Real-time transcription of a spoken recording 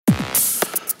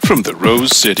From the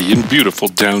Rose City in beautiful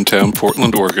downtown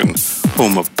Portland, Oregon,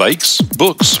 home of bikes,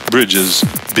 books, bridges,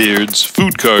 beards,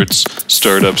 food carts,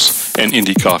 startups, and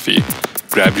indie coffee.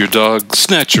 Grab your dog,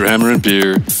 snatch your hammer and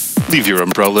beer, leave your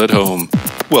umbrella at home.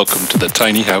 Welcome to the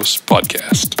Tiny House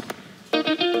Podcast.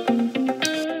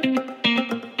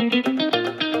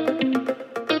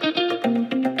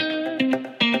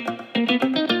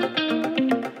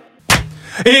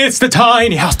 It's the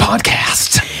Tiny House Podcast.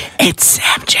 It's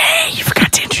MJ. You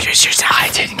forgot to introduce yourself. I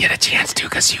didn't get a chance to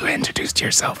because you introduced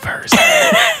yourself first.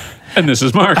 And this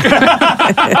is Mark.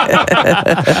 I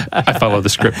follow the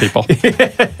script, people.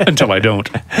 Until I don't.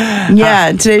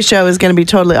 Yeah, today's show is going to be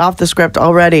totally off the script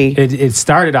already. It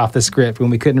started off the script when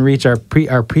we couldn't reach our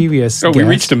previous we guest.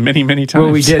 reached him many, many times.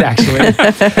 Well, we did, actually. We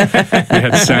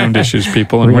had sound issues,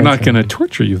 people, and we're not going to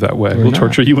torture you that way. We'll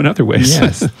torture you in other ways.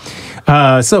 Yes.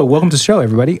 So, welcome to the show,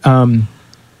 everybody.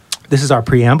 This is our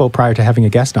preamble prior to having a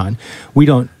guest on.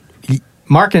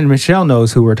 Mark and Michelle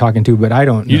knows who we're talking to, but I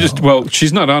don't know.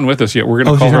 She's not on with us yet. We're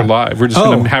going to call her live. We're just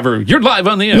going to have her, you're live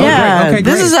on the air. Yeah, Okay,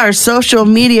 this is our social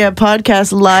media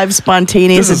podcast live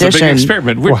spontaneous edition. This is a big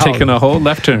experiment. We're taking a whole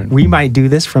left turn. We might do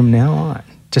this from now on.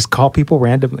 Just call people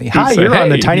randomly. Hi, you're on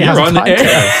the Tiny House on Podcast. The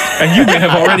air, and you may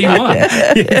have already won.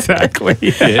 Exactly.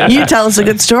 Yeah. You tell us a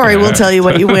good story, we'll tell you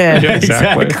what you win. Yeah,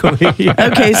 exactly.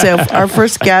 Okay, so our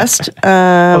first guest.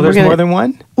 There's more than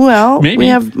one? Well, maybe. we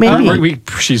have maybe.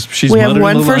 She's we have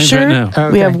one for sure. Right now.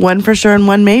 We have one for sure and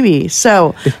one maybe.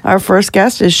 So our first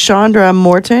guest is Shandra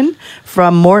Morton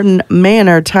from Morton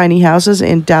Manor Tiny Houses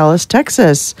in Dallas,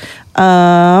 Texas.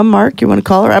 Mark, you want to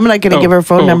call her? I'm not going to give her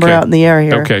phone number out in the air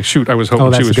here. Okay, shoot. I was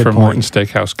hoping she was from Morton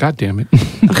Steakhouse. God damn it.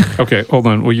 Okay, hold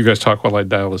on. Will you guys talk while I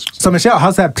dial this? So, Michelle,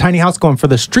 how's that tiny house going for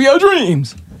the Street of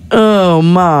Dreams? Oh,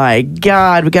 my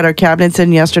God. We got our cabinets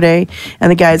in yesterday, and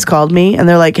the guys called me, and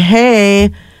they're like, hey,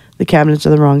 the cabinets are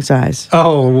the wrong size.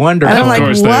 Oh, wonderful. And I'm like,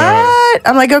 what?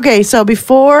 I'm like, okay, so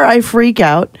before I freak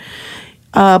out,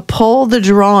 pull the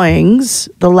drawings,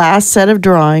 the last set of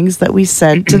drawings that we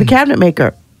sent to the cabinet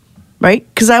maker. Right?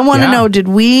 Because I want to know, did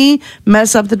we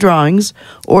mess up the drawings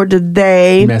or did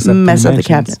they mess up the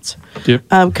cabinets?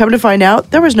 Yep. Come to find out,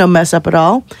 there was no mess up at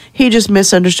all. He just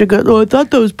misunderstood. I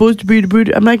thought that was supposed to be the boot.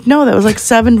 I'm like, no, that was like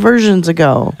 7 versions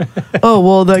ago. Oh,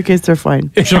 well, in that case, they're fine.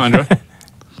 Chandra.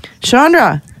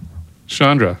 Chandra.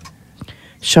 Chandra.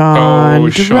 Chandra. Oh,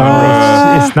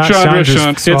 Chandra. It's not Chandra's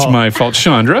fault. It's my fault.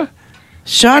 Chandra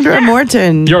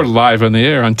Morton. You're live on the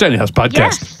air on Tiny House Podcast.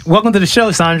 Yes. Welcome to the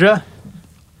show, Sandra.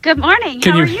 Good morning.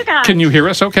 How are you guys? Can you hear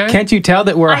us okay? Can't you tell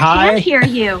that we're high? I can hear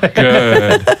you.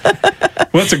 Good.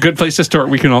 Well, it's a good place to start.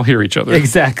 We can all hear each other.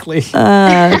 Exactly.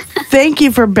 Thank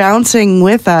you for bouncing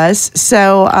with us.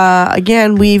 So,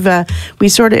 again, we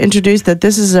sort of introduced that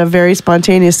this is a very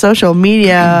spontaneous social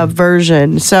media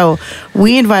version. So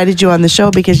we invited you on the show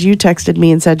because you texted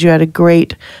me and said you had a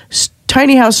great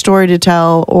tiny house story to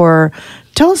tell, or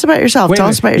tell us about yourself. Tell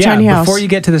us about your tiny house. Before you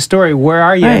get to the story, where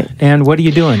are you and what are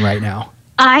you doing right now?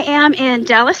 I am in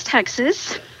Dallas,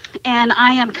 Texas, and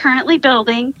I am currently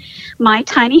building my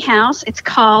tiny house. It's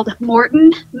called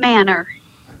Morton Manor.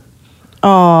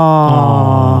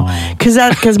 Oh,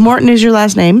 because Morton is your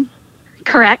last name?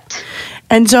 Correct.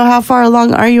 And so how far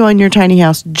along are you on your tiny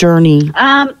house journey?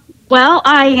 Well,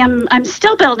 I'm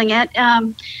still building it,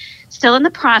 still in the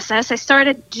process. I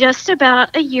started just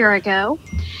about a year ago.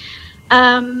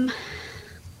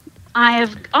 I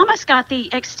have almost got the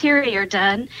exterior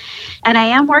done, and I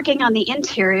am working on the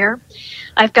interior.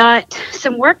 I've got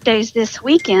some work days this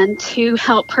weekend to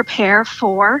help prepare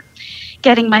for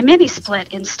getting my mini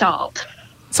split installed.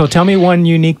 So tell me one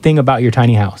unique thing about your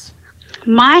tiny house.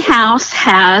 My house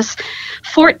has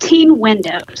 14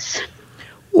 windows.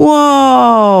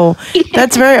 Whoa,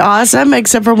 that's very awesome,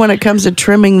 except for when it comes to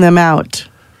trimming them out.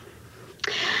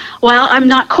 Well, I'm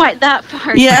not quite that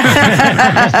far.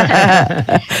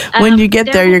 Yeah. When you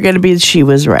get there, you're going to be, she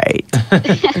was right.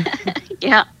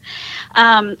 Yeah.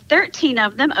 13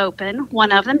 of them open.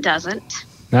 1 of them doesn't.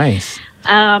 Nice.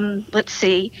 Let's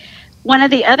see. One of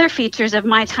the other features of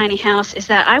my tiny house is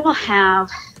that I will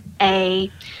have a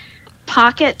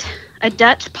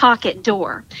Dutch pocket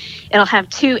door. It'll have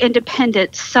 2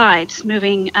 independent sides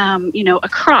moving,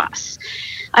 across.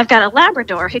 I've got a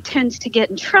Labrador who tends to get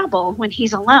in trouble when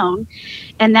he's alone,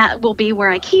 and that will be where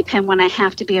I keep him when I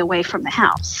have to be away from the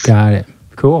house. Got it.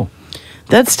 Cool.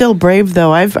 That's still brave,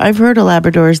 though. I've heard of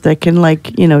Labradors that can,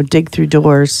 dig through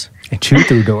doors. And chew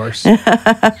through doors.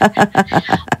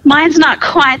 Mine's not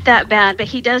quite that bad, but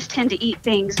he does tend to eat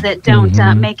things that don't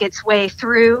make its way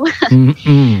through.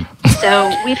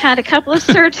 So we've had a couple of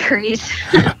surgeries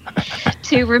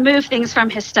to remove things from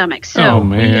his stomach. So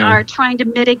we are trying to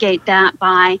mitigate that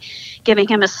by giving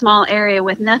him a small area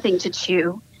with nothing to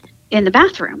chew in the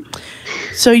bathroom.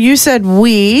 So you said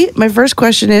we. My first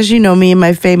question is, you know me and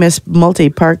my famous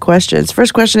multi-part questions.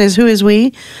 First question is, who is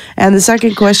we? And the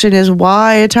second question is,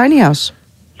 why a tiny house?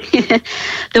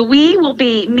 The we will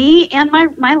be me and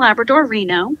my Labrador,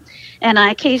 Reno. And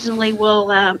I occasionally will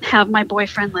have my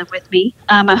boyfriend live with me.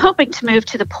 I'm hoping to move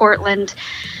to the Portland,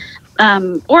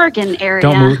 Oregon area.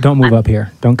 Don't move up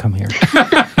here. Don't come here.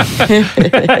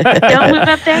 Don't move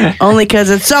up there? Only because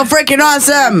it's so freaking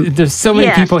awesome. There's so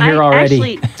many people here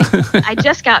already. Actually, I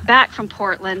just got back from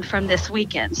Portland from this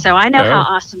weekend, so I know how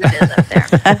awesome it is up there.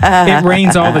 It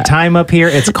rains all the time up here.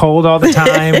 It's cold all the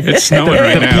time. It's snowing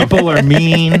right now. The people are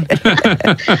mean.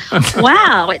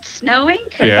 Wow, it's snowing?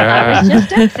 I was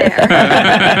just up there.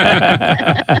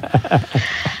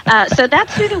 So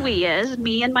that's who the we is,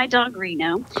 me and my dog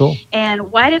Reno. Cool.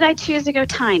 And why did I choose to go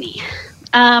tiny?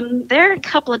 There are a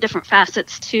couple of different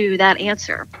facets to that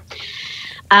answer.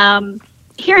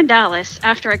 Here in Dallas,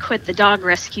 after I quit the dog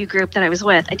rescue group that I was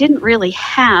with, I didn't really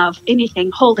have anything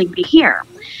holding me here.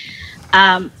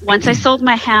 Once I sold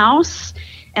my house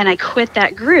and I quit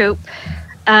that group,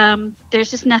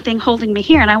 there's just nothing holding me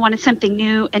here, and I wanted something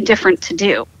new and different to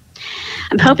do.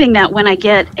 I'm hoping that when I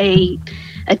get a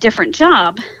different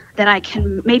job, that I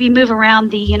can maybe move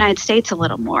around the United States a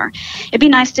little more. It'd be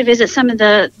nice to visit some of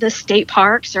the state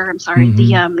parks, or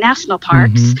the national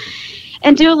parks,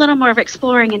 and do a little more of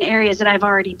exploring in areas that I've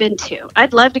already been to.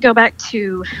 I'd love to go back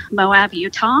to Moab,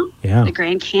 Utah, the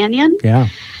Grand Canyon,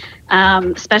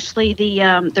 especially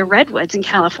the Redwoods in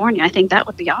California. I think that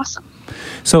would be awesome.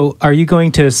 So are you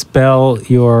going to spell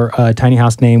your tiny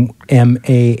house name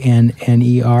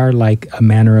MANNER, like a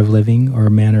manner of living or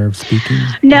a manner of speaking?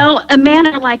 No, a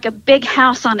manor like a big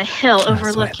house on a hill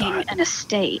overlooking an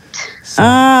estate. So,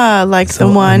 like the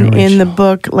one in the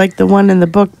book,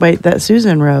 that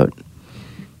Susan wrote.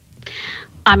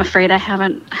 I'm afraid I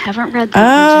haven't read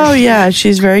that. Oh yeah,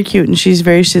 she's very cute, and she's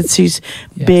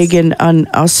big and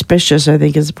unauspicious, I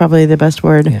think is probably the best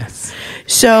word. Yes.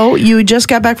 So you just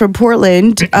got back from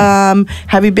Portland.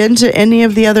 Have you been to any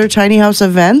of the other tiny house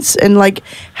events? And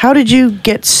how did you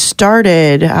get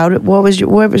started? What was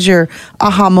your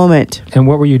aha moment? And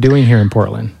what were you doing here in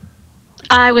Portland?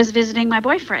 I was visiting my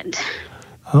boyfriend.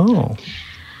 Oh.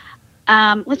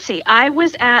 Let's see. I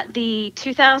was at the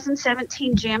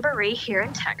 2017 Jamboree here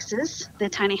in Texas, the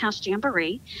Tiny House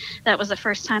Jamboree. That was the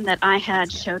first time that I had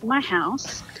showed my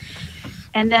house.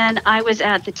 And then I was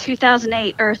at the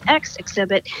 2008 Earth X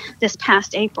exhibit this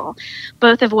past April,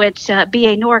 both of which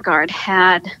B.A. Norgard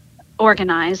had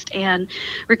organized and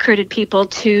recruited people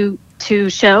to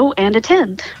show and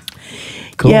attend.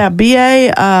 Cool. Yeah,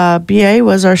 BA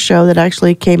was our show that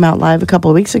actually came out live a couple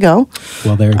of weeks ago.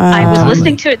 Well, I was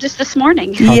listening to it just this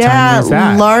morning. How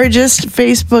largest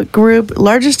Facebook group,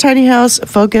 largest tiny house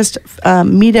focused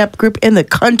meetup group in the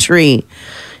country.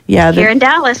 Yeah, here in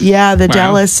Dallas. Yeah, the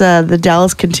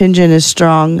Dallas contingent is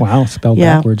strong. Wow, spelled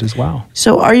backwards as well.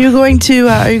 So, are you going to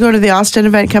the Austin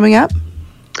event coming up?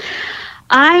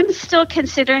 I'm still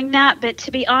considering that, but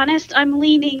to be honest, I'm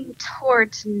leaning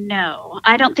towards no.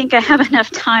 I don't think I have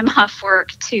enough time off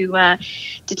work to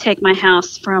take my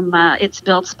house from its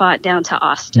build spot down to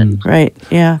Austin. Right,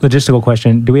 yeah. Logistical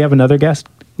question. Do we have another guest?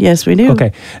 Yes, we do.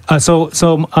 Okay. So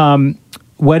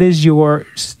what is your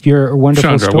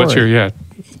wonderful Chandra, story? what's your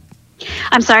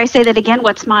I'm sorry, say that again.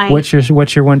 What's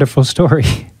your wonderful story?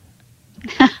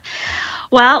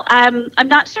 Well, I'm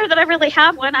not sure that I really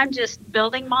have one. I'm just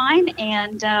building mine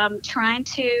and trying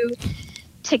to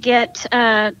get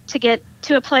to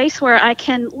a place where I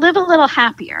can live a little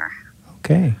happier.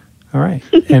 Okay, all right.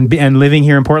 and living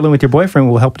here in Portland with your boyfriend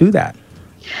will help do that.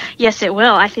 Yes, it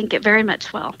will. I think it very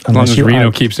much will. As long as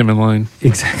Reno keeps him in line.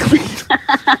 Exactly.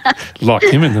 Lock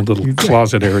him in the little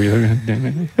closet area.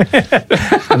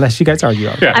 Unless you guys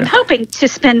argue. Yeah. I'm hoping to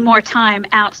spend more time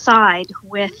outside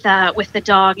with the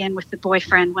dog and with the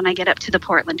boyfriend when I get up to the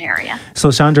Portland area. So,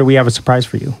 Shandra, we have a surprise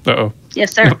for you. Uh-oh.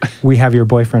 Yes, sir. We have your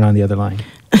boyfriend on the other line.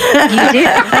 You do?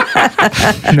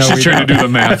 No, she's trying to do the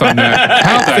math on that.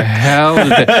 How the hell is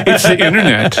that? It's the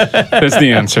internet. That's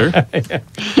the answer.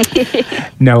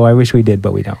 No, I wish we did,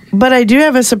 but we don't. But I do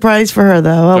have a surprise for her,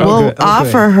 though. We'll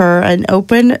offer her an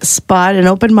open mic spot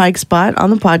on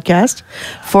the podcast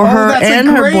for her and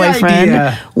her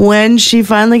boyfriend when she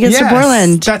finally gets to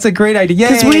Portland. That's a great idea.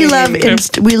 Because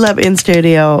we love in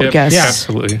studio guests. Yeah,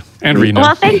 absolutely. And Reno.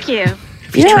 Well, thank you.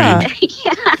 Yeah.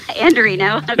 And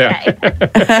Reno. Okay.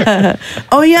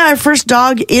 Oh, yeah, our first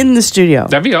dog in the studio.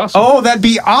 That'd be awesome. Oh, that'd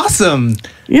be awesome.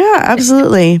 Yeah,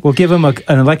 absolutely. We'll give him an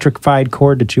electrified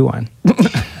cord to chew on.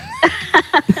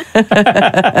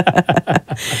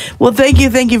 Well, thank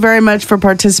you very much for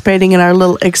participating in our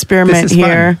little experiment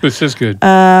here. This is good.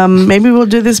 Maybe we'll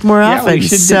do this more often. We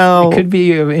should. So it could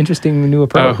be an interesting new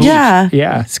approach. yeah,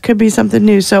 This could be something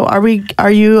new. So are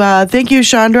you? Thank you,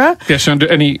 Chandra. Yeah,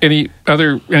 Shandra. Any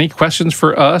questions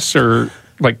for us, or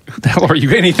like who the hell are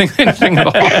you? Anything at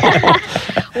all?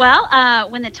 Well,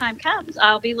 when the time comes,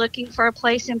 I'll be looking for a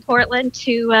place in Portland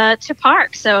to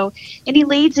park. So any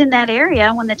leads in that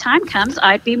area when the time comes,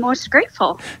 I'd be most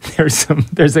grateful.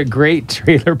 There's a great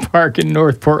trailer park in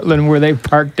North Portland where they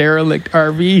park derelict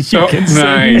RVs. Nice. No.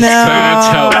 That's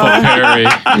helpful, Perry.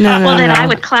 Then I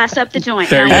would class up the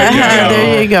joint. There you go.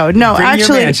 There you go. No, Bring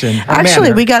your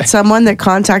actually, we got someone that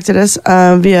contacted us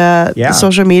via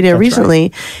social media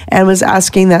recently and was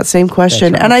asking that same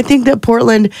question. And I think that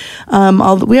Portland,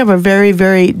 we have a very,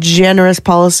 very generous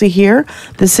policy here.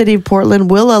 The city of Portland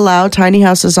will allow tiny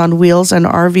houses on wheels and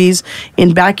RVs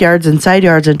in backyards and side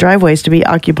yards and driveways to be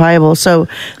occupiable. So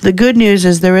the good news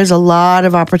is there is a lot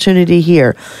of opportunity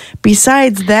here.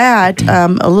 Besides that,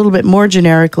 a little bit more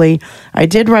generically, I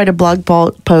did write a blog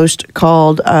post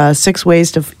called 6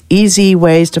 Easy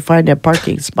Ways to Find a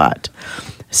Parking Spot.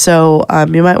 So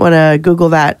you might want to Google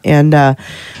that. And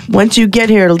once you get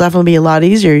here, it'll definitely be a lot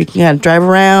easier. You can kind of drive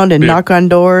around and knock on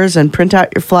doors and print out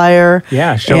your flyer.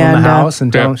 Yeah, show them the house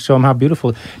and show them how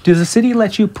beautiful. Does the city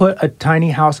let you put a tiny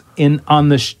house in on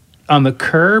the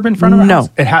curb in front of a house?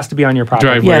 It has to be on your property.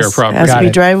 Driveway or property. It has to be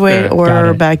driveway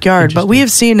or backyard. But we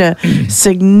have seen a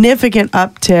significant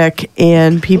uptick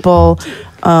in people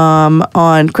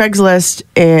on Craigslist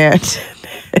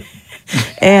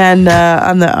and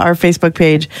on our Facebook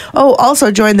page. Oh,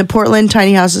 also join the Portland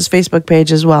Tiny Houses Facebook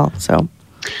page as well. So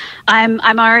I'm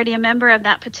already a member of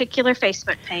that particular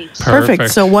Facebook page.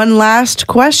 Perfect. So one last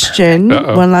question.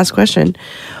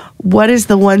 What is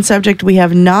the one subject we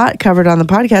have not covered on the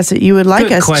podcast that you would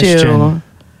like us to?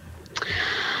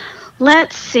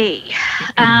 Let's see.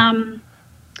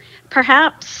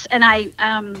 Perhaps, and I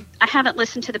haven't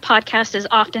listened to the podcast as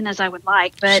often as I would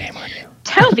like, but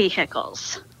tow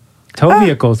vehicles. Tow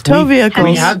vehicles.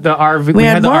 We had the RV. We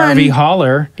had the RV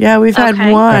hauler. Yeah, we've had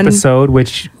one episode,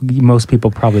 which most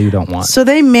people probably don't want. So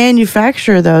they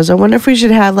manufacture those. I wonder if we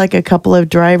should have like a couple of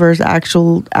drivers,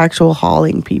 actual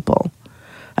hauling people.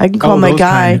 I can call my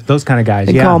guy. Those kind of guys.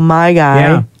 I can call my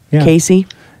guy, Casey.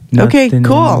 Okay, cool. In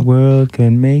the world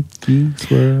can make you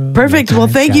swirl. Perfect. Well,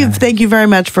 thank you very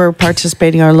much for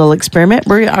participating in our little experiment.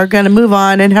 We are going to move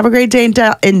on and have a great day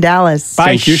in Dallas. Bye.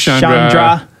 Thank you,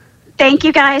 Chandra. Thank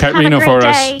you, guys. Pat have Reno a great for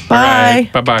day. us.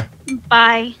 Bye. Bye.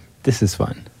 Bye. This is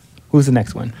fun. Who's the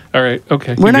next one? All right.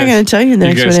 Okay. We're not going to tell you the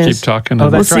next one is. You guys keep talking.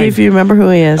 We'll see if you remember who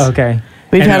he is. Okay.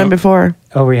 We've had him before.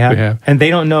 Oh, we have. And they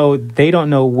don't know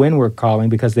when we're calling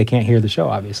because they can't hear the show,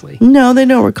 obviously. No, they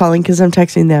know we're calling because I'm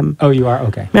texting them. Oh, you are?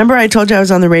 Okay. Remember I told you I was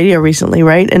on the radio recently,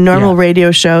 right? And normal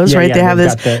radio shows, right? They have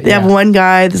they have one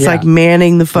guy that's like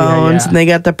manning the phones and they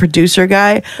got the producer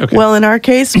guy. Okay. Well, in our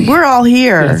case, we're all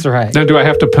here. That's right. Now, do I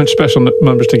have to punch special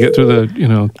numbers to get through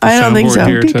the, I don't think so.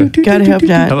 Gotta hope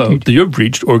not. Hello, you have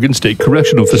reached Oregon State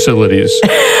Correctional Facilities.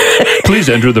 Please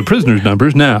enter the prisoner's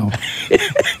numbers now.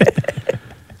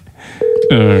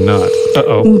 Or not.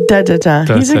 Uh-oh.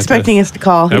 He's expecting us to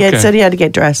call. He had said he had to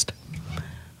get dressed.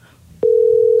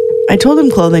 I told him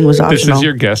clothing was optional. This is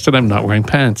your guest, and I'm not wearing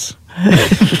pants.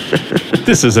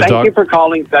 This is a dog. Thank you for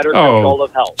calling Better Control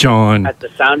of Health. John. At the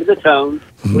sound of the tone,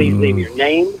 please leave your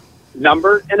name,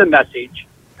 number, and a message,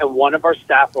 and one of our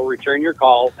staff will return your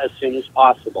call as soon as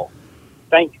possible.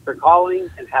 Thank you for calling,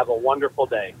 and have a wonderful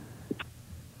day.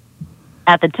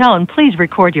 At the tone, please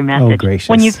record your message. Oh, gracious.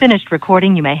 When you've finished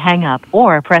recording, you may hang up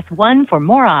or press 1 for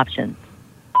more options.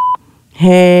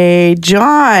 Hey,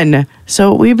 John.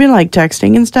 So we've been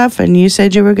texting and stuff, and you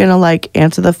said you were going to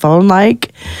answer the phone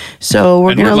so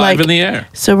we're going to live in the air.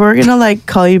 So we're going to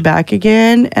call you back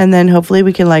again, and then hopefully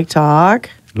we can talk.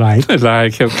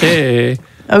 Okay.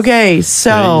 Okay,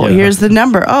 so here's the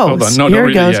number. Oh, hold on. No, here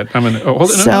it goes. Yet. I'm gonna, hold on.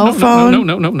 Cell phone.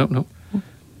 No.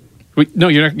 No,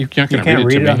 you're not going to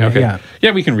read it to me. Okay.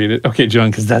 Yeah, we can read it. Okay, John,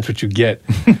 because that's what you get.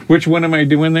 Which one am I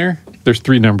doing there? There's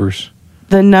 3 numbers.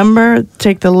 The number,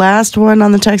 take the last one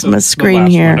on the text message screen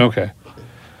here. Okay.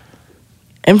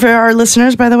 And for our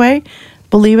listeners, by the way,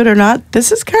 believe it or not,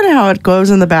 this is kind of how it goes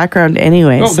in the background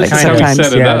anyways. Oh, this is how we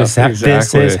set it up.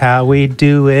 This is how we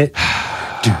do it.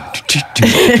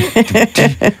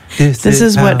 This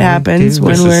is what happens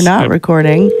when we're not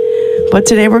recording. But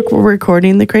today we're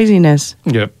recording the craziness.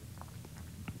 Yep.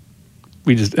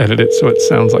 We just edit it so it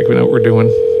sounds like we know what we're doing.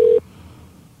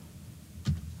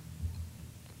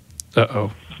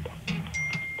 Uh-oh.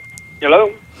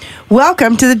 Hello?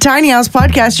 Welcome to the Tiny House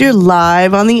Podcast. You're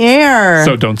live on the air.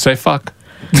 So don't say fuck.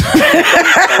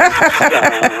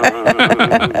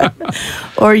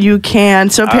 Or you can.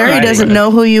 So Perry doesn't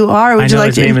know who you are. Would you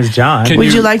like his name is John.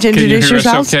 Would you like to introduce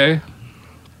yourself? Okay.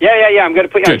 Yeah. I'm going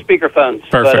to put you on speakerphone.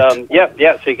 Perfect.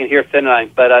 But, so you can hear Finn and I.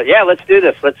 But, let's do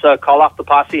this. Let's call off the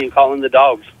posse and call in the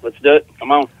dogs. Let's do it.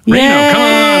 Come on. Reno,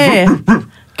 come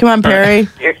on. Come on, Perry.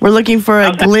 We're looking for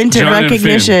a glint of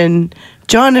recognition.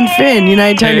 John and Finn,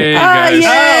 United Tiny. Hey, guys. Yay.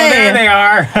 Oh, there they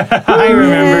are. I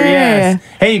remember, yes.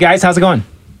 Hey, you guys, how's it going?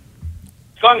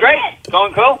 It's going great. It's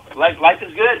going cool. Life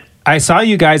is good. I saw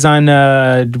you guys on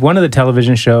one of the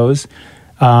television shows.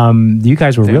 You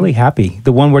guys were really happy.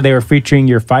 The one where they were featuring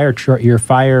your fire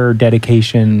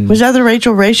dedication. Was that the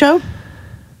Rachel Ray show?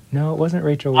 No, it wasn't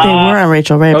Rachel They Ray. were on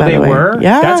Rachel Ray, by the way. They were?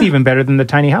 Yeah. That's even better than the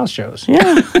Tiny House shows.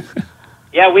 Yeah.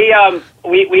 Yeah, we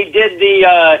did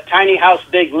the Tiny House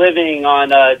Big Living on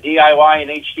DIY and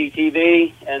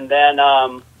HGTV, and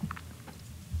then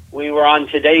we were on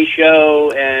Today's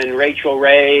Show and Rachel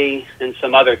Ray and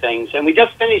some other things. And we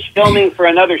just finished filming for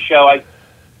another show.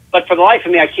 But for the life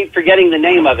of me, I keep forgetting the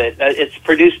name of it. It's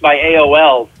produced by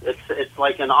AOL. It's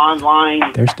like an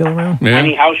online They're still around?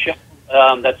 Tiny House show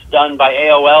that's done by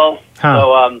AOL. Huh.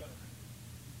 So,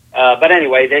 but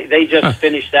anyway, they just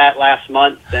finished that last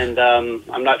month, and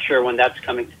I'm not sure when that's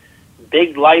coming.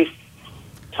 Big Life,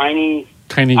 Tiny.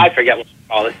 I forget what you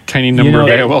call it. Tiny number of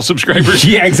AOL subscribers.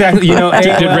 Yeah, exactly.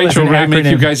 Did Rachel Ray make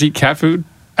you guys eat cat food?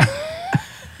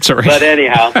 Sorry. But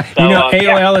anyhow. So,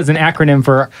 AOL is an acronym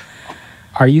for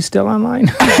Are You Still Online?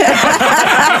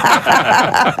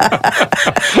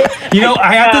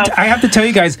 I have to tell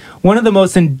you guys, one of the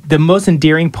most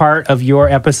endearing part of your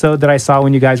episode that I saw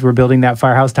when you guys were building that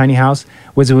firehouse tiny house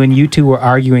was when you two were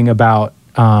arguing about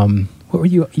what were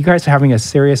you guys were having a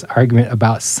serious argument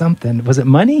about something. Was it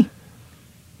money?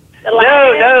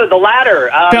 No, the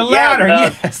ladder. The ladder,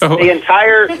 yes. The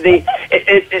entire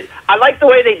I like the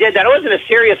way they did that. It wasn't a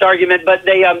serious argument, but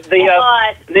but it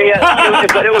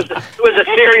was a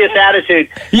serious attitude.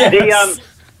 Yes.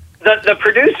 The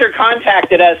producer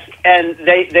contacted us and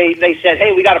they said,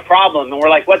 "Hey, we got a problem." And we're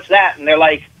like, "What's that?" And they're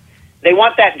like, they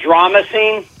want that drama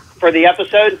scene for the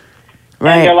episode.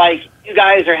 Right. And they're like, "You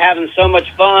guys are having so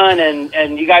much fun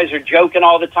and you guys are joking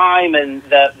all the time, and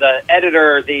the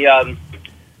editor,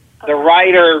 the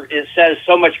writer says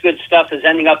so much good stuff is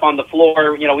ending up on the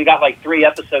floor. You know, we got like 3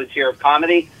 episodes here of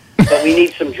comedy, but we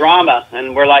need some drama."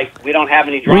 And we're like, "We don't have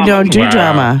any drama. We don't do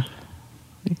drama."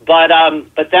 But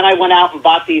then I went out and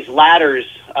bought these ladders,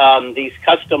 these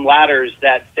custom ladders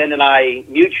that Finn and I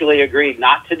mutually agreed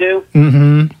not to do.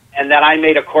 Mm-hmm. And then I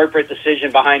made a corporate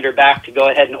decision behind her back to go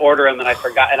ahead and order them, and I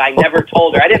forgot. And I never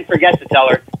told her. I didn't forget to tell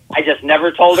her. I just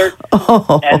never told her.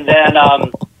 And then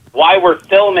while we're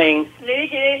filming,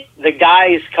 the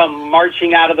guys come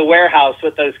marching out of the warehouse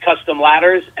with those custom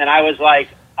ladders, and I was like,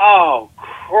 "Oh,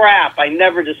 crap, I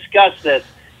never discussed this."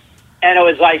 And it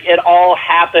was like, it all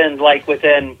happened like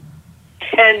within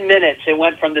 10 minutes. It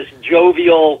went from this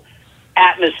jovial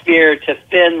atmosphere to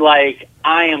Finn like,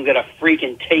 "I am going to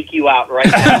freaking take you out right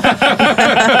now."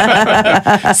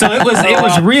 So it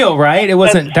was real, right? It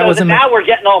wasn't, now we're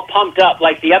getting all pumped up.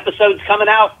 Like the episode's coming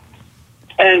out,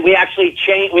 and we actually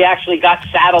got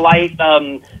satellite,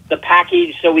 the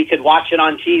package so we could watch it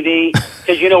on TV.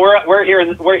 Cause we're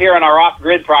here on our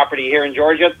off-grid property here in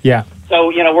Georgia. Yeah.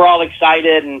 So, we're all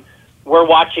excited, and we're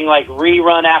watching like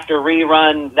rerun after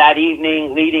rerun that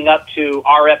evening leading up to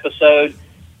our episode.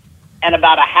 And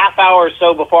about a half hour or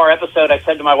so before our episode, I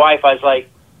said to my wife, I was like,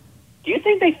 "Do you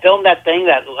think they filmed that thing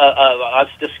that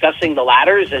us discussing the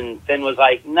ladders?" And Finn was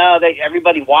like, "No,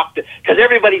 everybody walked it." Because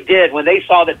everybody did. When they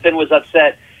saw that Finn was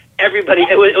upset, everybody,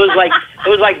 it was like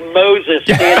Moses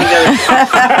standing there.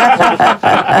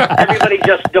 Everybody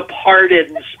just departed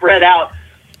and spread out.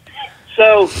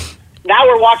 So now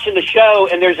we're watching the show,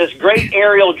 and there's this great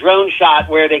aerial drone shot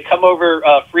where they come over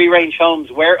Free Range Homes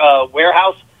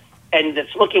warehouse, and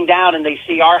it's looking down, and they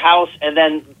see our house. And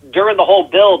then during the whole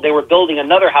build, they were building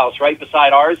another house right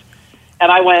beside ours.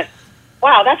 And I went,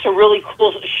 "Wow, that's a really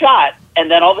cool shot."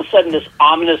 And then all of a sudden, this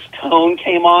ominous tone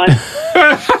came on.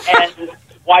 And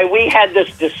while we had this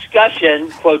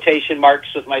discussion, quotation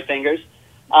marks with my fingers,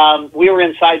 we were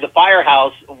inside the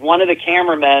firehouse. One of the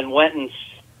cameramen went and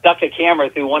stuck a camera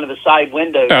through one of the side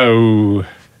windows. Oh.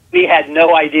 We had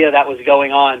no idea that was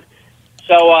going on.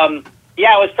 So, it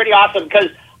was pretty awesome because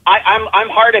I'm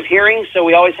hard of hearing, so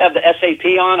we always have the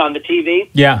SAP on the TV.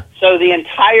 Yeah. So the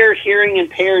entire hearing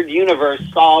impaired universe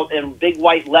saw in big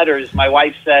white letters my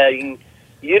wife saying,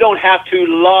 you don't have to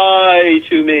lie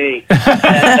to me.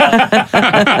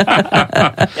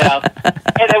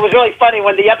 And it was really funny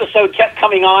when the episode kept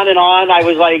coming on and on. I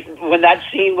was like, when that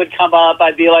scene would come up,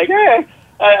 I'd be like, hey,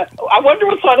 I wonder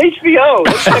what's on HBO.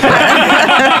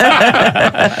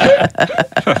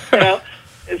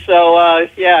 So,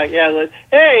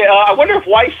 hey, I wonder if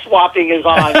wife swapping is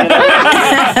on.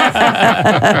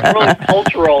 Really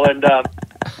cultural and,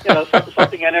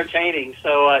 something entertaining.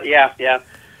 So,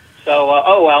 So,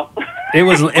 oh well. It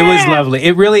was lovely.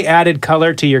 It really added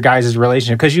color to your guys'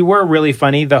 relationship because you were really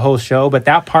funny the whole show, but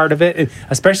that part of it,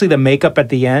 especially the makeup at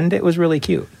the end, it was really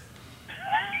cute.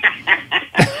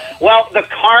 Well, the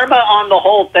karma on the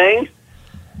whole thing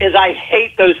is I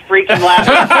hate those freaking ladders.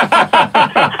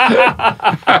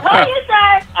 What is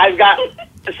that? I've got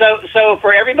so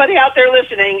for everybody out there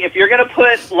listening, if you're going to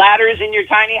put ladders in your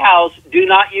tiny house, do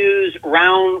not use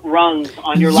round rungs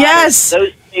on your ladders. Yes.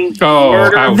 Those things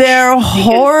ouch. They're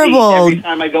horrible. Every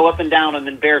time I go up and down them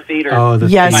in bare feet or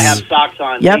yes. if I have socks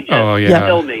on, Yep. they just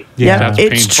kill me. Yeah,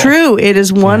 it's painful. true. It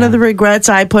is one of the regrets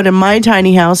I put in my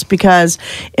tiny house because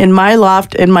in my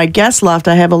loft, in my guest loft,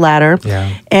 I have a ladder.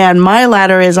 Yeah. And my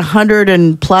ladder is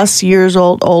 100+ years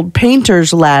old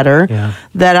painter's ladder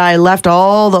that I left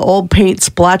all the old paint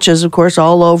splotches, of course,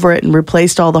 all over it and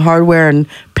replaced all the hardware and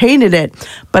painted it.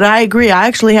 But I agree. I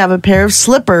actually have a pair of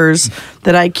slippers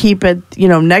that I keep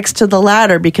next to the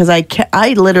ladder because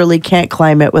I literally can't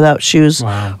climb it without shoes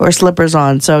or slippers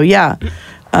on. So yeah,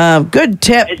 good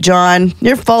tip, John.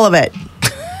 You're full of it.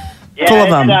 Yeah, full of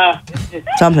them.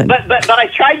 Something. But I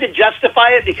tried to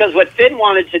justify it because what Finn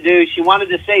wanted to do, she wanted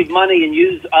to save money and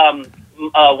use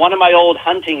one of my old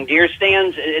hunting deer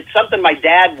stands. It's something my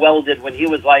dad welded when he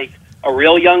was like a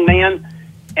real young man,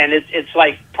 and it's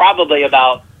like probably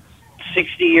about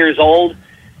 60 years old.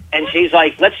 And she's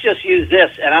like, let's just use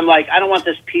this. And I'm like, I don't want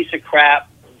this piece of crap,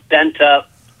 bent up,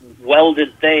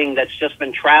 welded thing that's just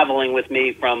been traveling with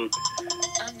me from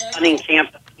hunting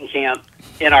camp to hunting camp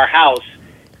in our house.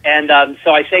 And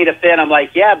so I say to Finn, I'm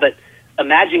like, yeah, but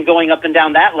imagine going up and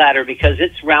down that ladder because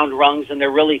it's round rungs and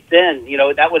they're really thin.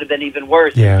 That would have been even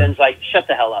worse. Yeah. And Finn's like, shut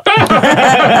the hell up.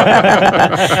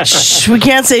 Shh, we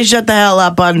can't say shut the hell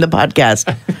up on the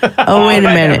podcast. Oh, wait a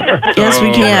minute. Yes,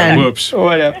 we can. Whoops.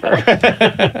 Whatever.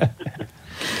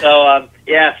 So,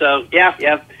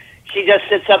 yeah. She just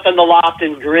sits up in the loft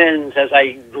and grins as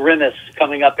I grimace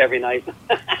coming up every night.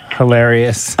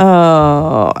 Hilarious.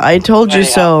 Oh, I told you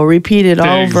so. Repeat it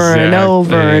over and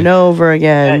over and over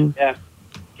again. Yeah.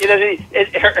 She doesn't.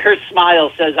 Her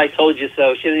smile says, "I told you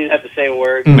so." She doesn't even have to say a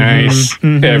word. Nice.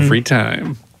 Every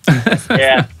time.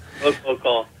 Yeah.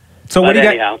 Cool. So what do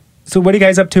you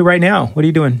guys up to right now? What are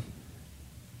you doing?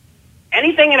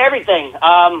 Anything and everything.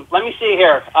 Let me see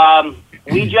here.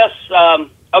 We just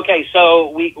okay. So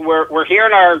we're here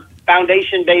in our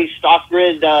foundation-based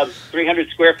off-grid 300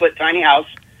 square foot tiny house.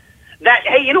 That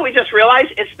hey, we just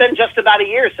realized it's been just about a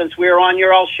year since we were on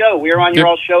your all show. We were on your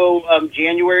all show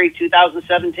January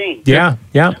 2017. Yeah.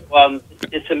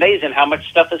 It's amazing how much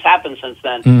stuff has happened since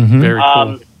then. Mm-hmm. Very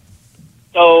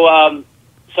cool.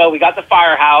 So we got the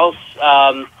firehouse.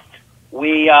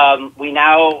 We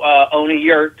now own a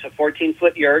yurt, a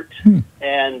 14-foot yurt,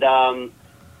 and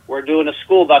we're doing a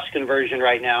school bus conversion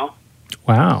right now.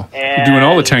 Wow. And You're doing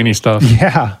all the tiny stuff.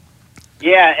 Yeah.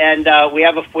 Yeah, and we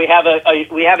have a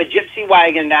gypsy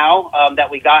wagon now that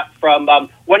we got from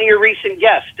one of your recent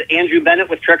guests, Andrew Bennett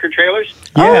with Trekker Trailers.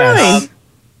 Yes.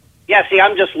 Yeah, see,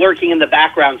 I'm just lurking in the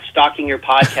background, stalking your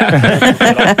podcast.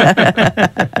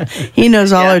 He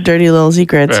knows all our dirty little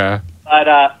secrets. Yeah. But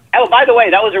by the way,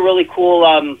 that was a really cool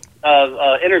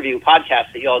interview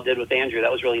podcast that you all did with Andrew.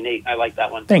 That was really neat. I like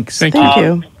that one. Thanks. Thank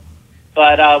you.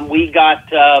 But we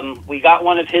got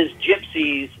one of his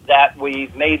gypsies that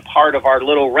we've made part of our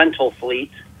little rental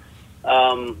fleet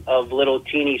of little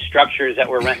teeny structures that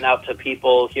we're renting out to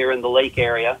people here in the lake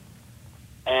area,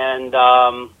 and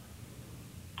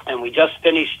we just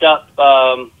finished up.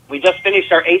 We just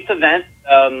finished our 8th event,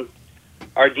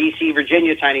 our DC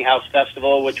Virginia Tiny House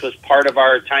Festival, which was part of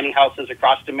our Tiny Houses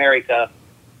Across America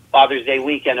Father's Day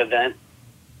weekend event,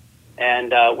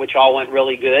 and which all went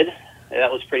really good. That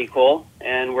was pretty cool.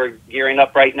 And we're gearing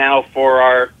up right now for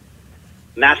our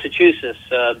Massachusetts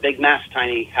Big Mass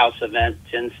Tiny House event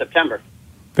in September.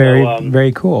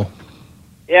 Very cool.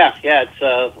 Yeah, it's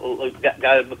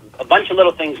got a bunch of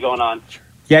little things going on.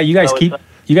 Yeah, you guys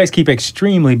keep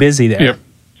extremely busy there. Yep.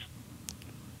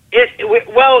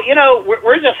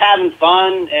 We're just having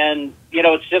fun, and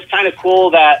it's just kind of cool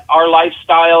that our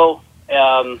lifestyle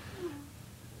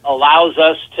allows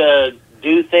us to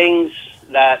do things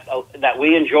that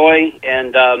we enjoy,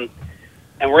 and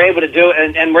and we're able to do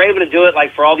it, and we're able to do it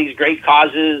like for all these great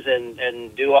causes,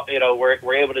 and do,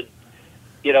 we're able to,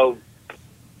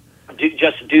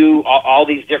 do all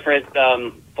these different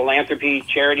philanthropy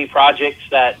charity projects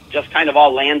that just kind of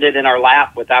all landed in our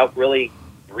lap without really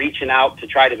reaching out to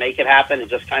try to make it happen. It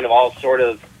just kind of all sort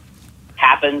of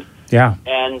happened. Yeah.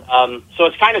 And so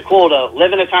it's kind of cool to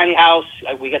live in a tiny house.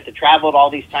 We get to travel to all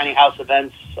these tiny house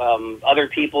events, other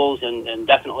people's and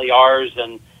definitely ours,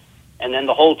 and then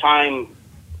the whole time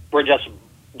we're just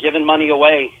giving money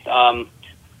away.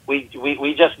 We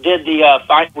just did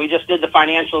the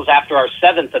financials after our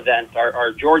 7th event,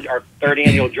 our third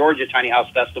annual Georgia Tiny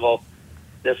House Festival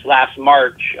this last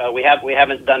March. We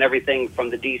haven't done everything from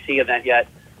the DC event yet,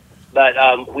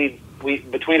 but we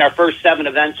between our first 7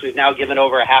 events, we've now given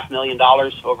over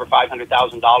 $500,000, over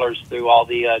 $500,000 through all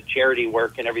the charity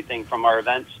work and everything from our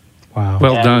events. Wow.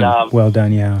 Well done. Well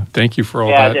done. Yeah. Thank you for all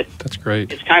that. That's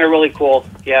great. It's kind of really cool.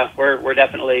 Yeah, we're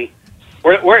definitely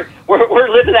we're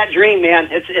living that dream, man.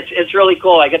 It's really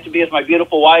cool. I get to be with my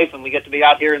beautiful wife, and we get to be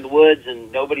out here in the woods,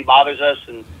 and nobody bothers us,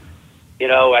 and we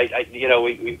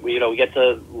get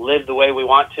to live the way we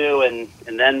want to, and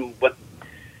then what.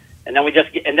 And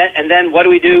then what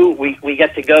do? We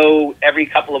get to go every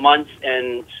couple of months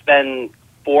and spend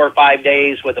 4 or 5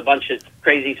 days with a bunch of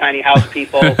crazy tiny house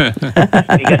people. We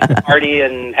get to party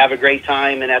and have a great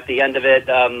time, and at the end of it,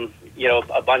 a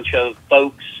bunch of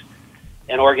folks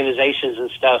and organizations and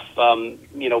stuff,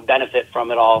 benefit from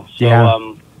it all.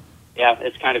 So, yeah,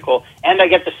 it's kind of cool. And I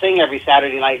get to sing every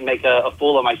Saturday night and make a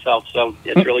fool of myself, so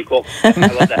it's really cool. I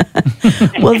love that.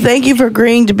 Well, thank you for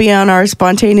agreeing to be on our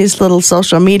spontaneous little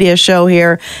social media show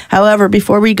here. However,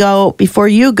 before you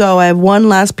go, I have one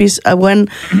last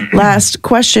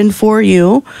question for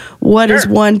you. What is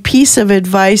one piece of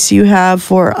advice you have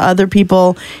for other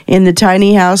people in the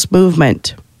tiny house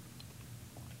movement?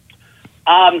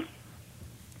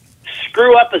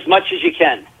 Screw up as much as you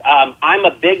can. I'm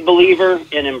a big believer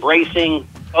in embracing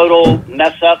total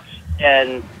mess ups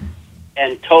and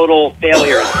total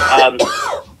failures.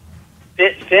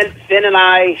 Finn and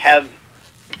I have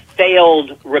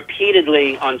failed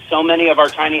repeatedly on so many of our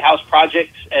tiny house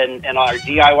projects and our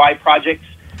DIY projects,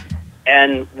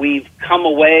 and we've come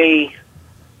away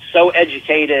so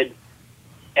educated,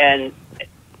 and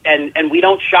we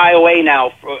don't shy away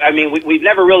now. We've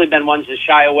never really been ones to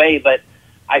shy away, but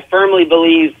I firmly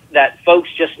believe that folks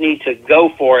just need to go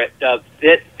for it.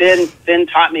 Finn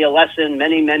taught me a lesson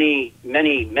many,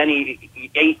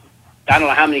 8, I don't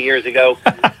know how many years ago,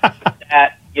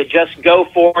 that you just go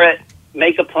for it,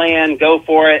 make a plan, go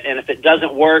for it, and if it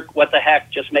doesn't work, what the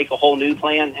heck, just make a whole new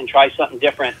plan and try something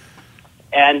different.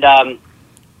 And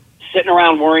sitting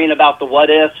around worrying about the what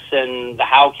ifs and the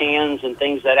how cans and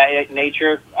things of that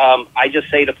nature, I just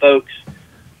say to folks,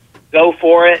 go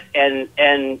for it,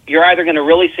 and you're either going to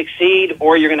really succeed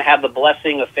or you're going to have the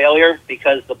blessing of failure,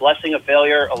 because the blessing of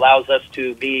failure allows us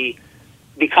to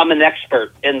become an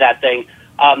expert in that thing.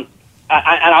 And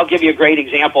I'll give you a great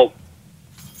example.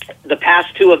 The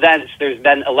past 2 events, there's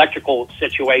been electrical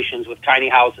situations with tiny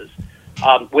houses,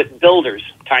 with builders'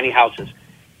 tiny houses.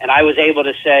 And I was able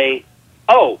to say,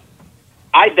 oh,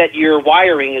 I bet your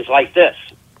wiring is like this.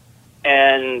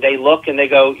 And they look and they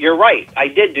go, you're right, I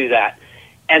did do that.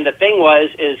 And the thing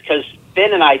is because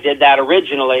Finn and I did that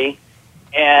originally,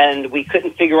 and we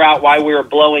couldn't figure out why we were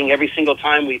blowing every single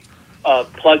time we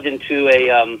plugged into a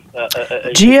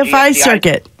GFI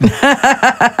circuit.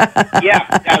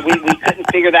 Yeah, we couldn't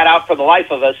figure that out for the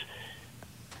life of us.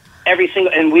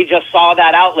 And we just saw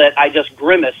that outlet. I just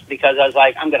grimaced because I was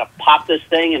like, I'm going to pop this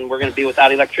thing, and we're going to be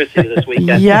without electricity this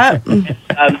weekend. Yeah.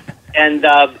 And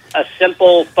a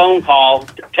simple phone call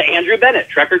to Andrew Bennett,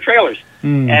 Trekker Trailers.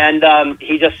 And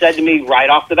he just said to me right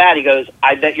off the bat, he goes,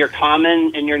 I bet your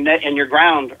common and your net and your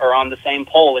ground are on the same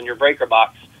pole in your breaker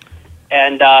box.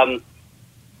 And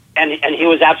he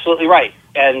was absolutely right.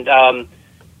 And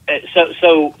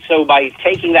so by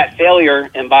taking that failure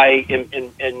and by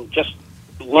just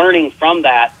learning from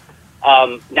that,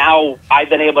 now I've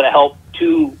been able to help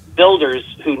 2 builders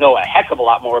who know a heck of a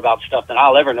lot more about stuff than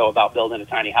I'll ever know about building a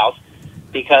tiny house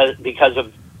because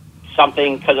of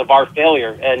our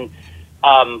failure. And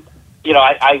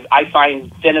I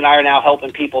find Finn and I are now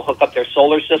helping people hook up their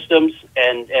solar systems,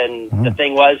 and the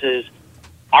thing is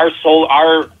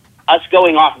us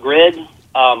going off grid,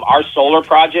 our solar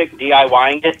project,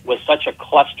 DIYing it, was such a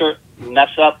cluster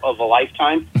mess up of a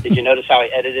lifetime. Did you notice how I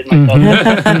edited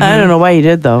myself? I don't know why you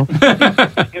did, though.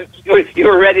 You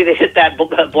were ready to hit that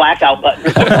blackout button.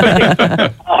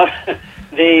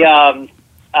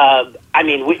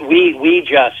 We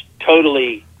just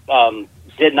totally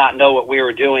did not know what we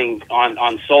were doing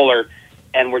on solar,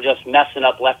 and were just messing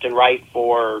up left and right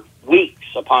for weeks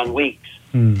upon weeks.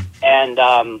 And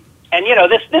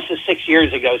this is 6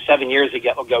 years ago, 7 years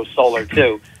ago solar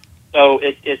too. So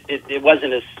it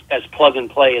wasn't as plug and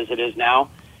play as it is now.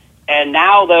 And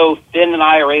now, though, Finn and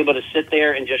I are able to sit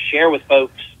there and just share with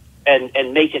folks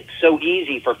and make it so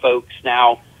easy for folks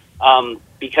now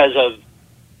because of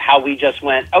how we just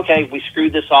went, okay, we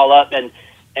screwed this all up, and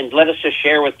let us just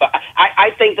share with.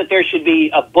 I think that there should be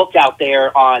a book out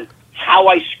there on how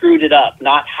I screwed it up,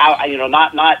 not how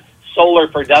not solar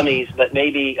for dummies, but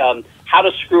maybe how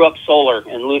to screw up solar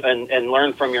and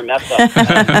learn from your mess up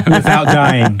without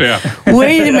dying. Yeah.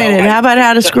 Wait a minute. How about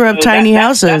how to screw up tiny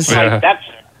houses?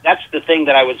 That's the thing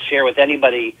that I would share with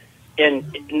anybody,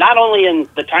 not only in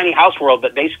the tiny house world,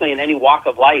 but basically in any walk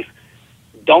of life.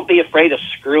 Don't be afraid of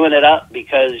screwing it up,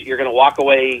 because you're going to walk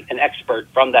away an expert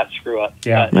from that screw up.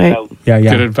 Yeah. Right.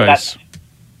 Good advice.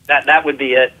 That would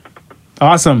be it.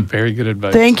 Awesome. Very good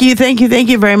advice. Thank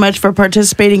you very much for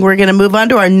participating. We're going to move on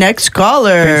to our next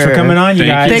caller. Thanks for coming on, you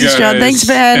guys. Thanks, John. Thanks,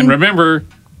 Ben. And remember,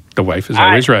 the wife is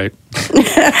always right. All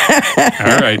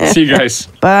right. See you guys.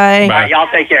 Bye. All right,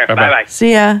 y'all take care. Bye-bye. Bye-bye.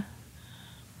 See ya.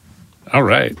 All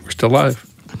right. We're still live.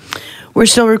 We're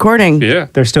still recording. Yeah.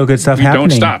 There's still good stuff We don't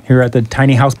happening stop. here at the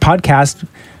Tiny House Podcast.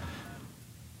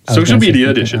 I was Social gonna say media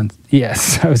something edition. else.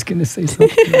 Yes, I was going to say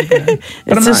something like that.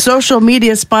 But It's I'm a not. social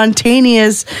media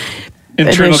spontaneous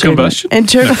Internal edition. combustion.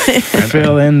 Internal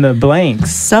Fill in the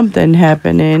blanks. something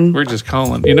happening. We're just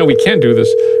calling. We can do this.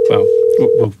 Well,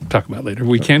 we'll talk about it later.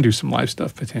 We can do some live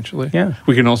stuff potentially. Yeah.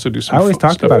 We can also do some. I always phone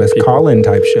talked stuff about with this people. call-in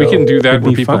type show. We can do that Would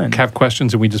where be people fun. have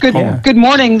questions and we just Good, call them. good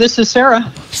morning. This is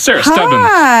Sarah. Sarah Stebbins.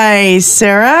 Hi,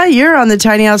 Sarah. You're on the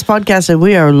Tiny House Podcast, and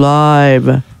we are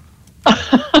live.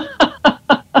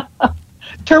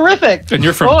 Terrific. And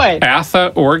you're from Boy.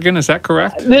 Atha, Oregon. Is that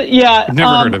correct? Yeah. I've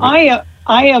never heard of it.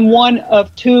 I am one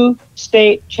of 2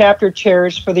 state chapter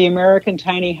chairs for the American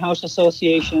Tiny House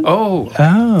Association. Oh.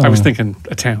 Oh. I was thinking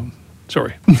a town.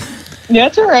 Sorry.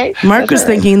 That's all right. Mark was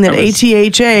thinking that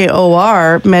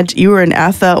ATHAOR meant you were in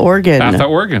Atha, Oregon. Atha,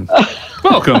 Oregon.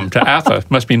 Welcome to Atha.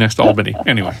 Must be next to Albany.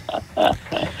 Anyway.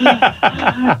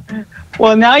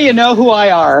 Well, now you know who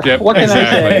I are. Yep, What can I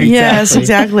exactly. say? Yes,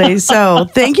 exactly. So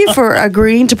thank you for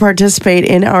agreeing to participate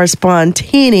in our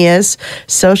spontaneous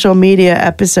social media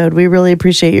episode. We really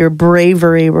appreciate your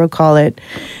bravery, we'll call it.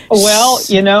 Well,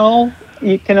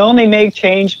 you can only make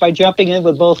change by jumping in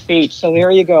with both feet. So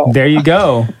there you go. There you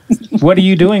go. What are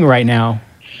you doing right now?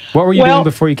 What were you doing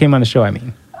before you came on the show, I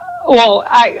mean? Well,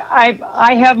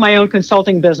 I have my own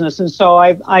consulting business, and so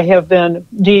I have been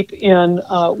deep in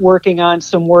working on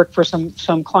some work for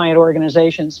some client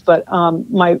organizations. But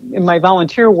in my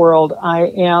volunteer world, I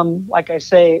am, like I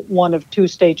say, one of 2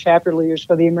 state chapter leaders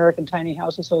for the American Tiny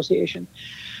House Association.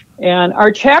 And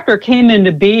our chapter came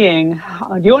into being.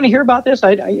 Do you want to hear about this?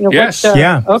 Yes.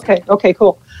 Yeah. Okay.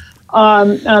 Cool.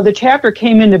 The chapter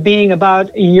came into being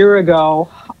about a year ago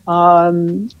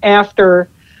after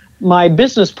my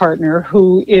business partner,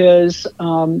 who is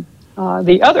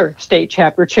the other state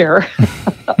chapter chair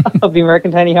of the American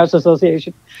Tiny House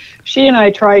Association, she and I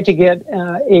tried to get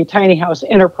a tiny house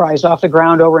enterprise off the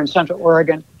ground over in Central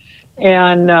Oregon.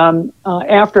 And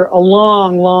after a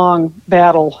long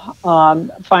battle,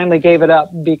 finally gave it up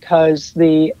because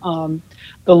the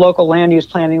local land use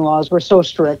planning laws were so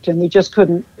strict, and we just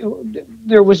couldn't.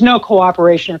 There was no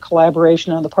cooperation or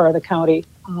collaboration on the part of the county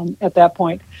at that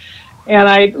point. And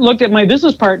I looked at my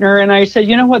business partner and I said,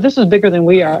 you know what, this is bigger than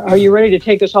we are. Are you ready to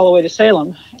take this all the way to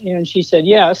Salem? And she said,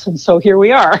 yes. And so here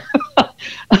we are,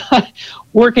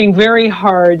 working very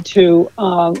hard to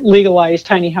legalize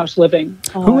tiny house living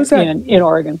Who was that? in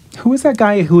Oregon. Who was that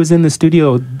guy who was in the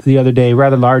studio the other day,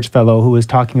 rather large fellow, who was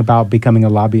talking about becoming a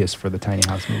lobbyist for the tiny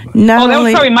house movement? Not That was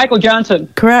only probably Michael Johnson.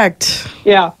 correct.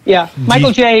 Yeah.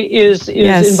 Michael J. is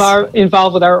Yes.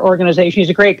 involved with our organization. He's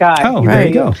a great guy. Oh, He there really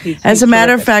you go. is. He's As a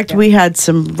matter of terrific. fact, Yeah. we had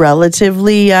some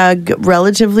relatively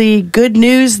good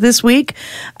news this week.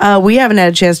 We haven't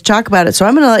had a chance to talk about it, so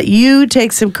I'm going to let you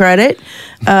take some credit.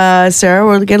 Sarah,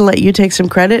 we're going to let you take some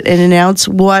credit and announce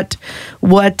what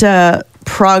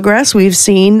progress we've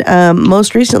seen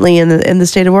most recently in the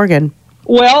state of Oregon.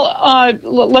 Well,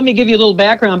 let me give you a little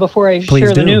background before I Please share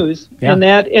do. the news. Yeah. And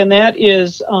that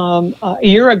is a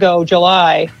year ago,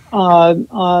 July,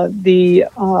 the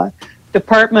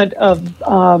Department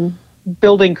of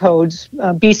Building Codes,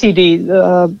 BCD,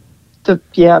 the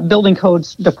Building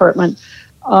Codes Department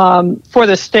for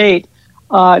the state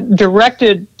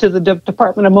directed to the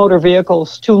Department of Motor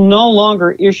Vehicles to no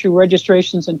longer issue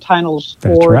registrations and titles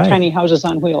That's for right. tiny houses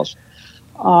on wheels.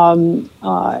 And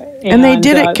they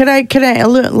did it. Can I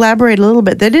elaborate a little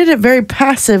bit? They did it very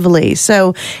passively,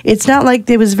 so it's not like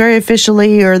it was very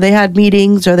officially, or they had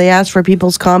meetings, or they asked for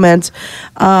people's comments.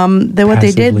 What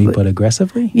they did, but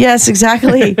aggressively. Yes,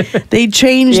 exactly. They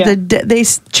changed the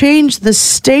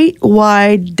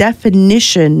statewide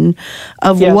definition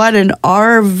of what an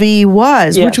RV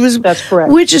was, that's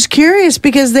correct. Which is curious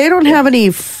because they don't have any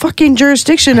fucking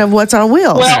jurisdiction of what's on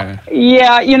wheels. Well,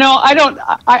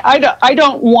 I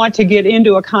don't want to get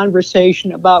into a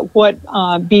conversation about what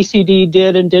BCD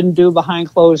did and didn't do behind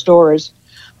closed doors.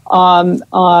 One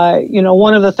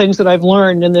of the things that I've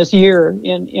learned in this year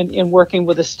in working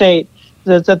with the state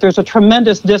is that there's a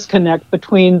tremendous disconnect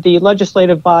between the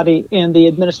legislative body and the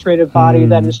administrative body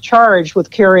that is charged with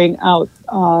carrying out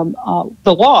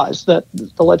the laws that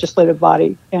the legislative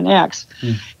body enacts.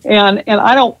 And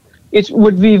I don't. It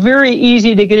would be very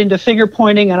easy to get into finger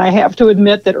pointing, and I have to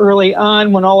admit that early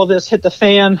on, when all of this hit the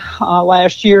fan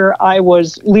last year, I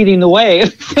was leading the way in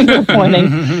finger pointing,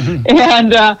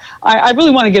 and I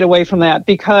really want to get away from that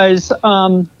because you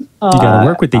got to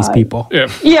work with these people. We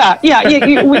have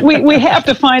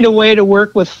to find a way to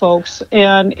work with folks,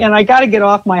 and I got to get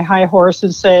off my high horse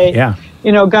and say, God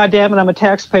damn it, I'm a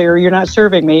taxpayer. You're not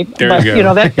serving me. But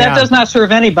that does not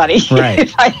serve anybody. Right.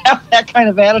 If I have that kind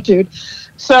of attitude.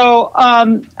 So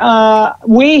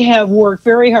we have worked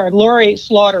very hard. Lori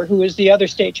Slaughter, who is the other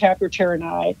state chapter chair, and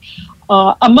I,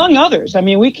 among others. I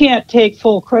mean, we can't take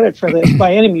full credit for this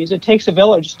by any means. It takes a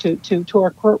village to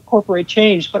incorporate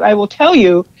change. But I will tell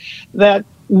you that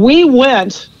we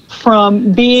went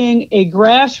from being a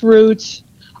grassroots,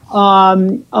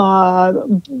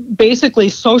 basically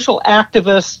social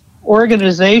activist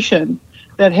organization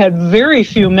that had very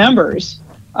few members,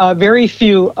 very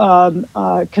few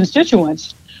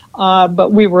constituents,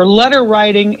 but we were letter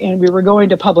writing and we were going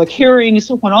to public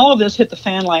hearings. When all of this hit the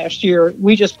fan last year,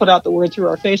 we just put out the word through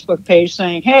our Facebook page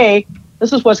saying, hey,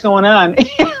 this is what's going on.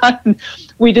 And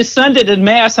we descended en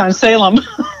masse on Salem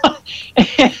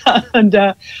and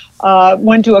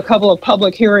went to a couple of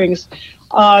public hearings.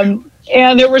 And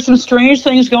there were some strange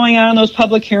things going on in those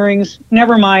public hearings,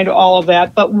 never mind all of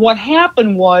that. But what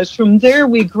happened was from there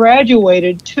we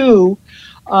graduated to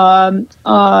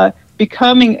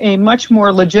becoming a much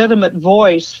more legitimate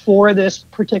voice for this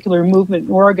particular movement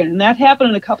in Oregon. And that happened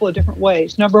in a couple of different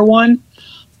ways. Number one,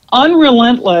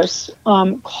 unrelentless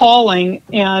calling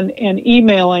and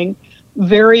emailing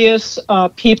various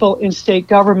people in state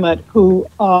government who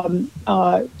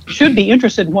should be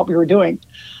interested in what we were doing.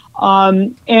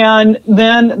 And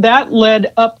then that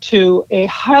led up to a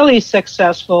highly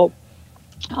successful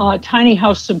tiny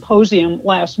house symposium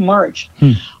last March.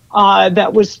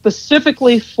 That was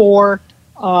specifically for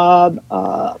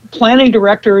planning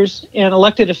directors and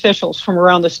elected officials from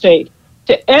around the state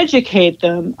to educate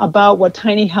them about what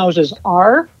tiny houses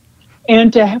are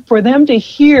and for them to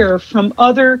hear from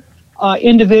other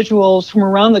individuals from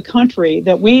around the country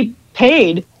that we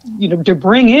paid to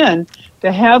bring in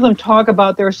to have them talk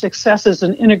about their successes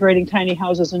in integrating tiny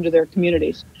houses into their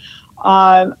communities.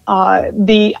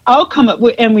 The outcome,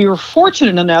 and we were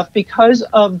fortunate enough because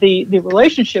of the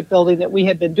relationship building that we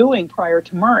had been doing prior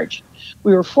to March,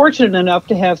 we were fortunate enough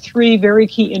to have three very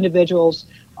key individuals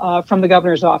from the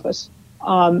governor's office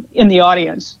in the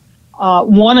audience,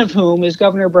 one of whom is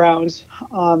Governor Brown's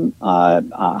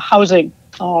housing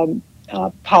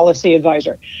policy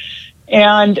advisor.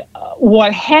 And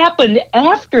what happened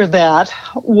after that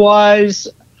was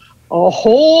a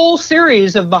whole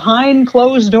series of behind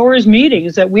closed doors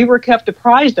meetings that we were kept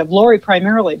apprised of, Lori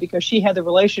primarily, because she had the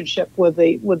relationship with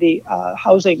the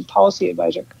housing policy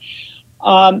advisor.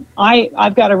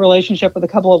 I've got a relationship with a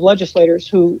couple of legislators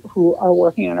who are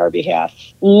working on our behalf.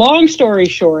 Long story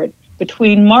short,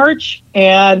 between March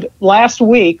and last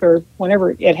week, or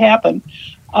whenever it happened,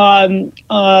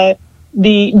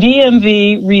 the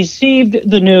DMV received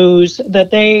the news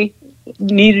that they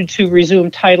needed to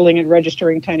resume titling and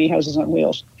registering tiny houses on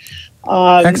wheels.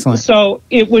 Excellent. So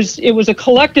it was a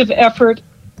collective effort.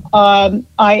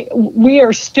 We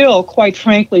are still, quite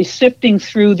frankly, sifting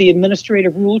through the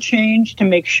administrative rule change to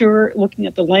make sure, looking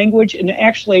at the language. And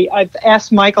actually, I've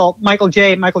asked Michael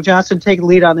Johnson to take the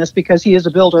lead on this because he is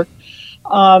a builder.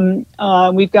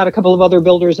 We've got a couple of other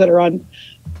builders that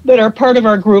are part of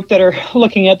our group that are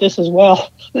looking at this as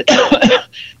well,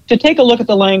 to take a look at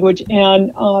the language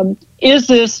and is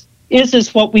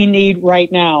this what we need right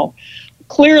now?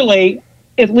 Clearly,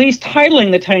 at least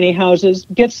titling the tiny houses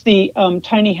gets the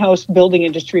tiny house building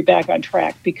industry back on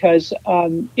track because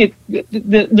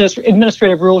this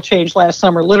administrative rule change last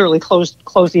summer literally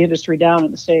closed the industry down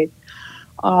in the state.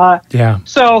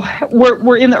 So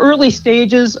we're in the early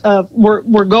stages of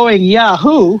we're going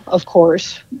Yahoo, of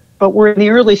course, but we're in the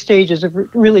early stages of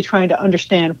really trying to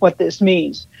understand what this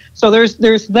means. So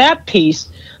there's that piece,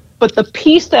 but the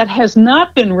piece that has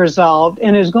not been resolved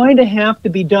and is going to have to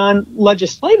be done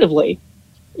legislatively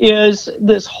is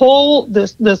this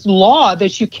law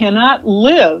that you cannot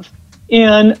live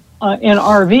in an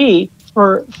RV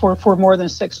for more than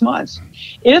 6 months.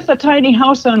 If a tiny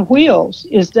house on wheels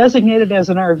is designated as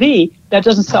an RV, that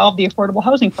doesn't solve the affordable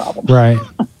housing problem. Right.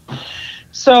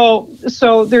 So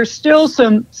there's still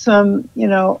some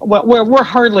we're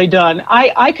hardly done.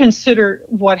 I consider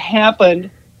what happened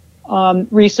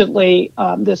recently,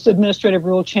 this administrative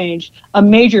rule change, a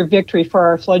major victory for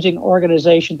our fledgling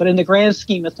organization. But in the grand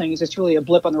scheme of things, it's really a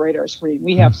blip on the radar screen.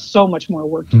 We have so much more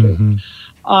work to do.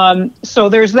 So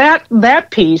there's that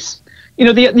piece.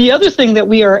 The other thing that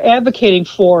we are advocating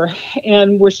for,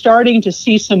 and we're starting to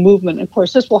see some movement, of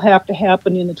course, this will have to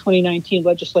happen in the 2019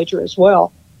 legislature as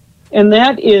well, and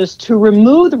that is to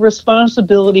remove the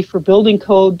responsibility for building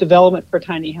code development for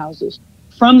tiny houses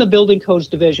from the Building Codes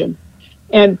Division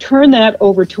and turn that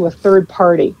over to a third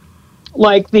party,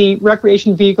 like the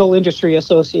Recreation Vehicle Industry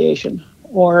Association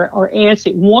or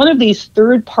ANSI, one of these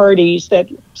third parties that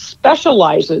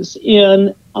specializes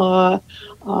in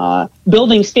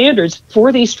building standards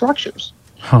for these structures.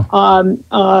 Right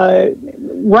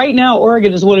now,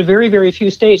 Oregon is one of very, very few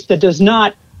states that does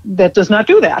not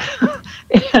do that,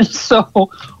 and so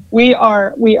we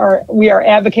are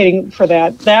advocating for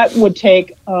that. That would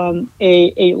take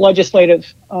a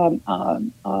legislative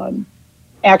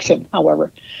action,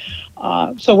 however.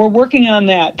 So we're working on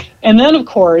that, and then of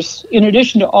course, in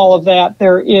addition to all of that,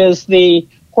 there is the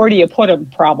where do you put them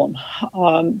problem,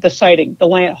 the siting, the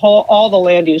land, all the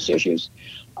land use issues.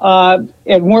 And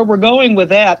where we're going with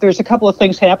that, there's a couple of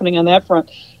things happening on that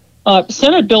front.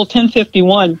 Senate Bill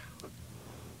 1051,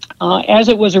 as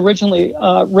it was originally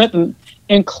written,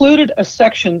 included a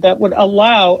section that would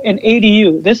allow an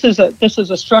ADU. This is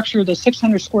a structure that's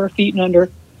 600 square feet and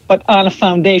under, but on a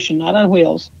foundation, not on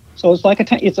wheels. So it's like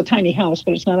it's a tiny house,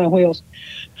 but it's not on wheels.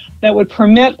 That would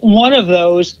permit one of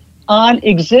those on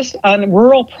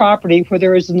rural property where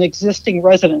there is an existing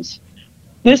residence.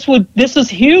 This is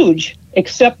huge,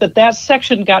 except that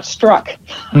section got struck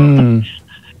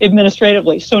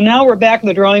administratively. So now we're back in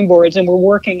the drawing boards and we're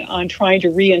working on trying to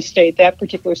reinstate that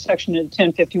particular section in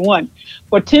 1051.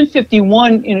 But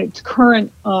 1051 in its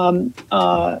current,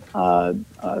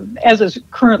 as is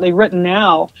currently written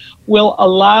now, will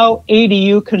allow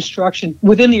ADU construction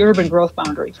within the urban growth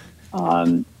boundary.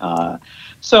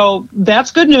 So that's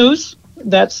good news.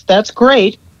 That's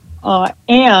great.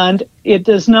 And it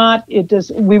does not.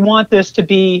 We want this to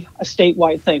be a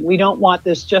statewide thing. We don't want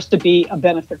this just to be a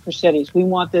benefit for cities. We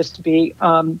want this to be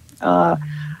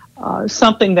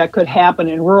something that could happen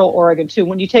in rural Oregon too.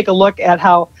 When you take a look at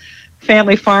how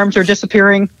family farms are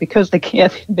disappearing because they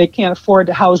can't afford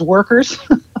to house workers,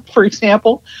 for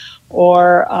example,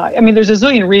 or there's a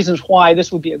zillion reasons why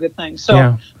this would be a good thing. So.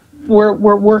 Yeah. We're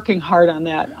working hard on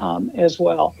that as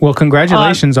well. Well,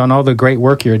 congratulations on all the great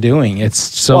work you're doing. It's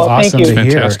so awesome to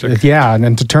hear. Fantastic. Yeah, and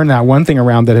then to turn that one thing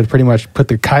around that had pretty much put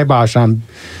the kibosh on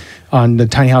the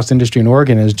tiny house industry in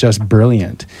Oregon is just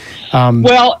brilliant.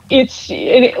 Well,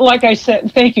 like I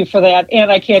said, thank you for that,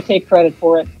 and I can't take credit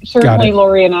for it. Certainly,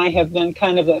 Lori and I have been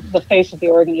kind of the face of the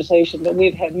organization, but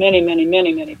we've had many, many,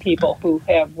 many, many people who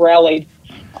have rallied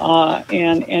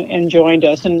and joined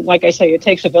us. And like I say, it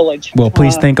takes a village. Well,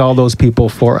 please thank all those people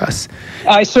for us.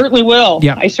 I certainly will.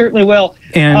 Yeah. I certainly will.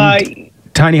 And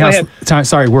Tiny House.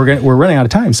 Sorry, we're running out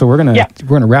of time, so we're gonna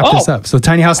wrap this up. So,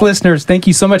 Tiny House listeners, thank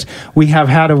you so much. We have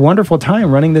had a wonderful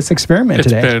time running this experiment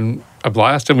today. It's been a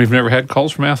blast, and we've never had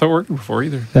calls from Athol Oregon before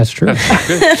either. That's true. That's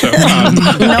good. So,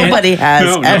 nobody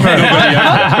has ever.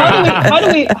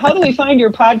 How do we find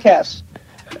your podcast?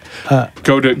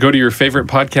 Go to your favorite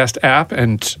podcast app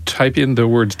and type in the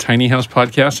words Tiny House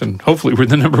Podcast, and hopefully we're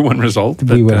the number one result.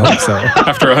 We would hope so.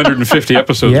 After 150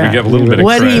 episodes, we get a little bit of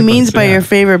what credit. He means by your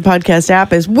favorite podcast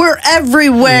app is we're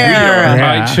everywhere. We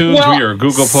are iTunes, we are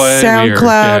Google Play,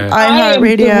 SoundCloud,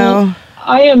 iHeartRadio.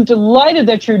 I am delighted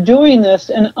that you're doing this,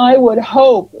 and I would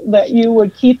hope that you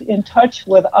would keep in touch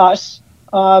with us.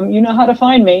 You know how to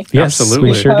find me. Yes,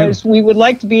 absolutely. Because we would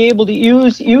like to be able to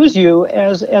use you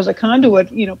as a conduit,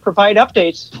 provide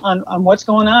updates on what's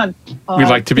going on. We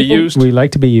like to be used. We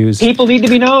like to be used. People need to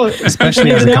be known.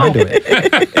 Especially as a conduit.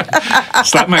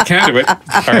 Slap my conduit. All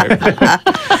right.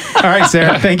 All right,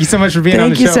 Sarah. Thank you so much for being on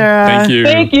the show. Thank you, Sarah. Thank you.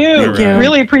 Thank you.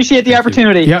 Really appreciate the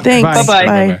opportunity. Yep. Thanks. Bye-bye.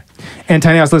 Bye. And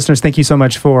Tiny House listeners, thank you so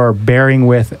much for bearing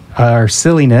with our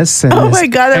silliness and Oh this my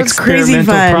God, that was crazy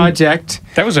experimental fun. project.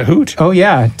 That was a hoot. Oh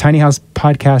yeah, Tiny House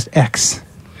Podcast X.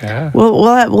 Yeah.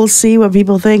 We'll see what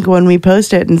people think when we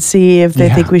post it and see if they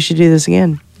Yeah. think we should do this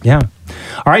again. Yeah.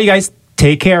 All right, you guys,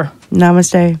 take care.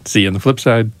 Namaste. See you on the flip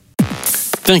side.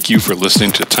 Thank you for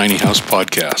listening to Tiny House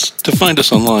Podcast. To find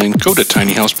us online, go to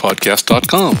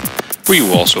tinyhousepodcast.com, where you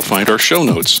will also find our show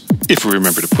notes, if we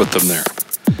remember to put them there.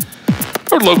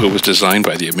 Our logo was designed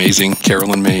by the amazing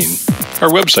Carolyn Main. Our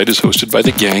website is hosted by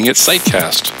the gang at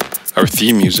Sitecast. Our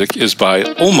theme music is by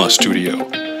Oma Studio.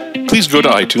 Please go to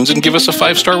iTunes and give us a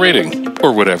 5-star rating,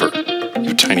 or whatever,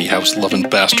 you tiny house loving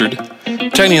bastard.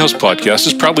 Tiny House Podcast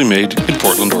is proudly made in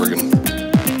Portland, Oregon.